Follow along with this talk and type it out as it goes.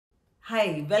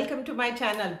Hi, welcome to my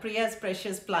channel, Priya's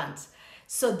Precious Plants.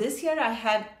 So this year I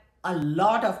had a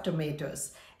lot of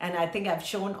tomatoes, and I think I've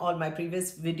shown all my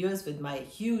previous videos with my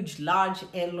huge, large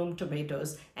heirloom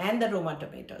tomatoes and the Roma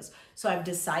tomatoes. So I've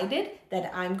decided that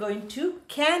I'm going to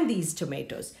can these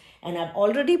tomatoes. And I've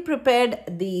already prepared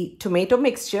the tomato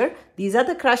mixture. These are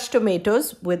the crushed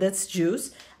tomatoes with its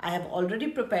juice. I have already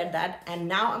prepared that, and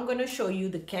now I'm going to show you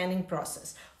the canning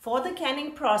process. For the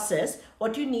canning process,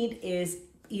 what you need is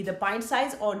either pint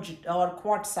size or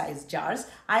quart size jars.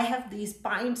 I have these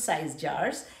pint size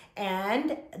jars,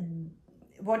 and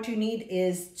what you need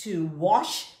is to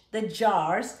wash the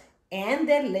jars and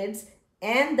their lids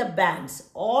and the bands.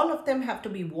 All of them have to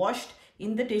be washed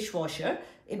in the dishwasher.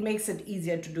 It makes it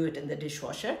easier to do it in the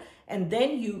dishwasher, and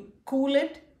then you cool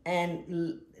it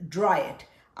and dry it.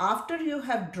 After you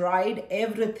have dried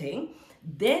everything,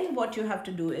 then what you have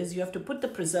to do is you have to put the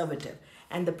preservative,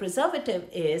 and the preservative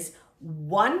is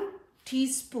 1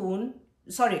 tablespoon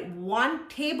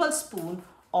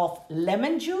of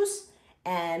lemon juice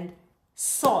and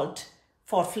salt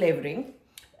for flavoring,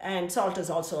 and salt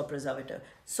is also a preservative.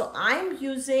 So I'm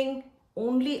using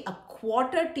only a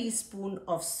 1/4 teaspoon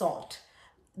of salt.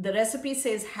 The recipe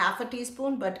says 1/2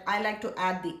 teaspoon, but I like to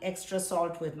add the extra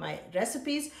salt with my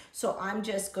recipes. So I'm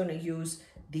just going to use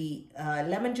the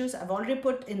lemon juice. I've already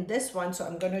put in this one, so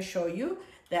I'm going to show you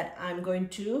that I'm going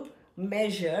to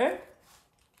measure.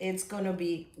 It's going to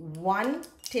be 1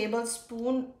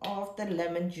 tablespoon of the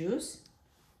lemon juice.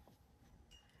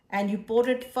 And you pour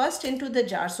it first into the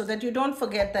jar so that you don't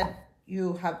forget that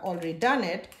you have already done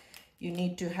it. You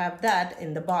need to have that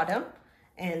in the bottom.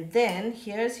 And then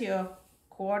here's your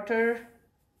 1/4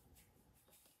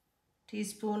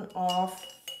 teaspoon of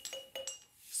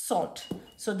salt.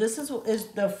 So this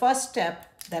is the first step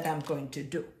that I'm going to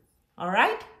do. All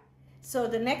right. So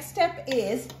the next step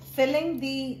is filling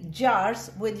the jars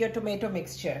with your tomato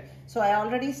mixture. So I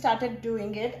already started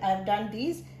doing it. I've done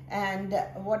these, and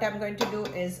what I'm going to do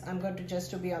is I'm going to,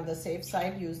 just to be on the safe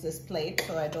side, use this plate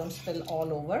so I don't spill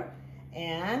all over.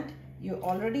 And you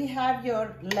already have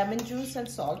your lemon juice and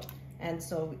salt, and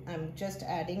so I'm just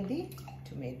adding the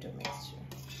tomato mixture.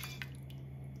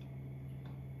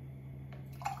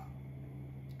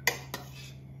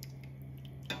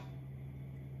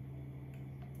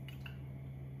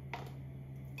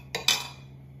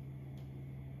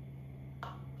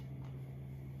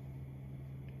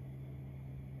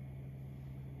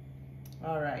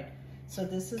 All right, so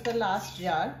this is the last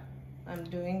jar. I'm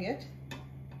doing it.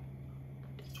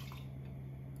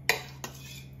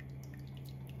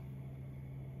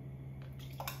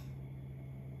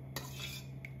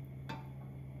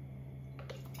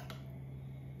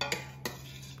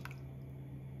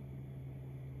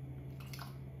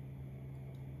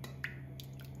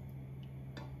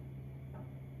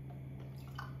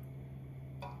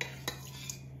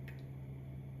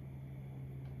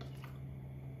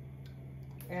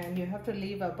 And you have to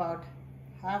leave about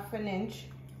 1/2 inch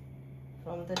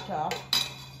from the top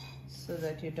so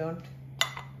that you don't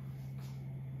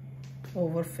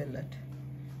overfill it.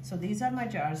 So these are my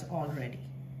jars already.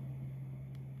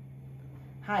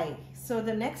 Hi, so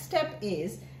the next step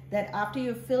is that after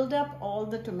you've filled up all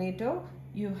the tomato,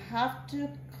 you have to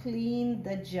clean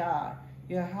the jar.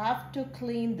 You have to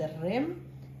clean the rim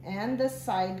and the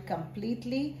side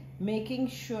completely, making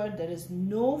sure there is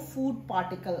no food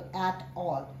particle at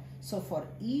all. So for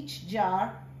each jar,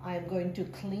 I'm going to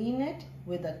clean it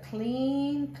with a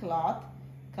clean cloth,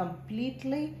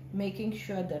 completely making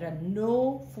sure there are no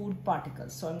food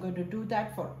particles. So I'm going to do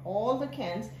that for all the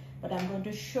cans, but I'm going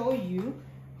to show you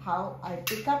how I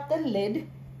pick up the lid,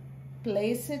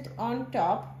 place it on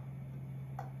top,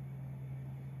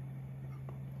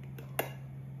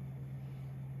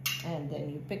 and then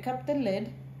you pick up the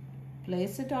lid,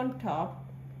 place it on top,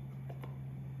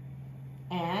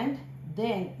 and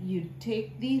then you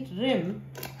take the rim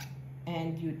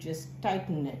and you just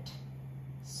tighten it.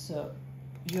 So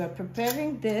you are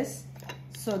preparing this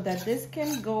so that this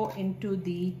can go into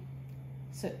the,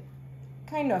 so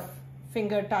kind of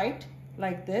finger tight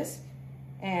like this,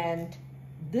 and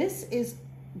this is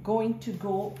going to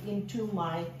go into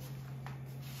my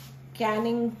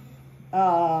canning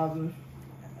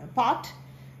pot.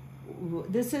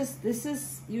 This is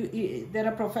there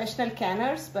are professional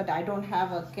canners, but I don't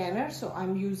have a canner, so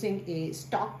I'm using a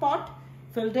stock pot,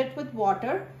 filled it with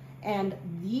water, and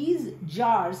these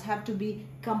jars have to be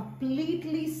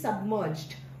completely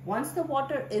submerged. Once the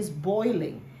water is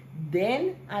boiling,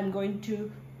 then I'm going to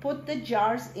put the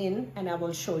jars in, and I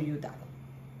will show you that.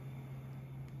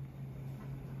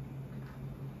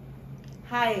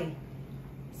 Hi.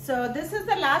 So this is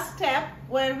the last step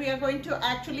where we are going to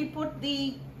actually put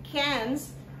the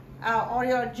cans or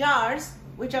your jars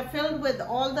which are filled with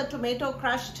all the tomato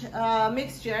crushed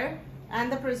mixture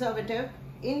and the preservative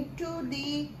into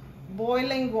the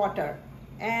boiling water,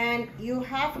 and you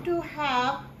have to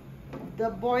have the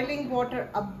boiling water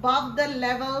above the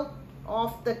level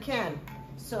of the can.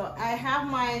 So I have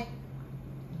my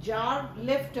jar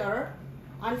lifter.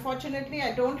 Unfortunately,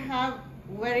 I don't have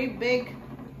very big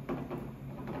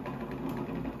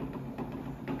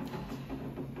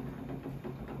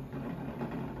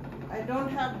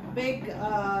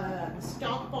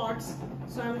stock pots,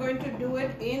 so I'm going to do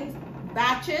it in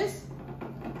batches,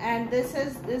 and this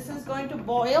is going to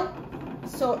boil.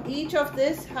 So each of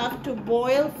this have to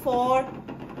boil for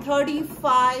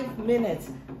 35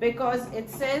 minutes, because it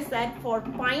says that for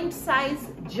pint size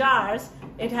jars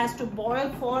it has to boil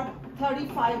for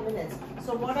 35 minutes.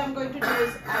 So what I'm going to do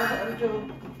is I'm going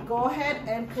to go ahead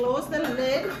and close the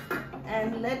lid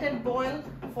and let it boil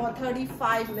for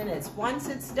 35 minutes. Once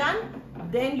it's done,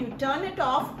 then you turn it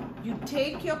off, you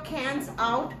take your cans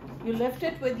out, you lift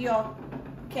it with your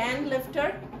can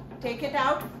lifter, take it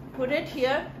out, put it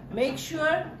here, make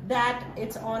sure that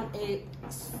it's on a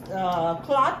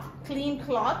cloth, clean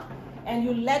cloth, and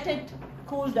you let it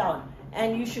cool down.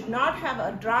 And you should not have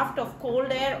a draft of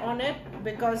cold air on it,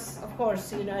 because of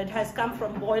course, you know, it has come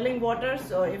from boiling water,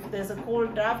 so if there's a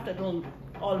cold draft, it'll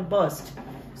all burst.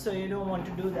 So you don't want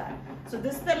to do that. So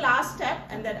this is the last step,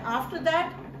 and then after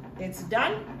that, it's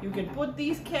done. You can put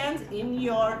these cans in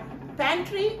your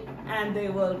pantry and they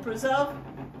will preserve,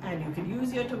 and you can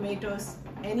use your tomatoes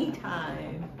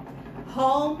anytime.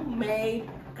 Homemade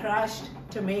crushed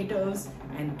tomatoes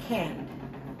and canned.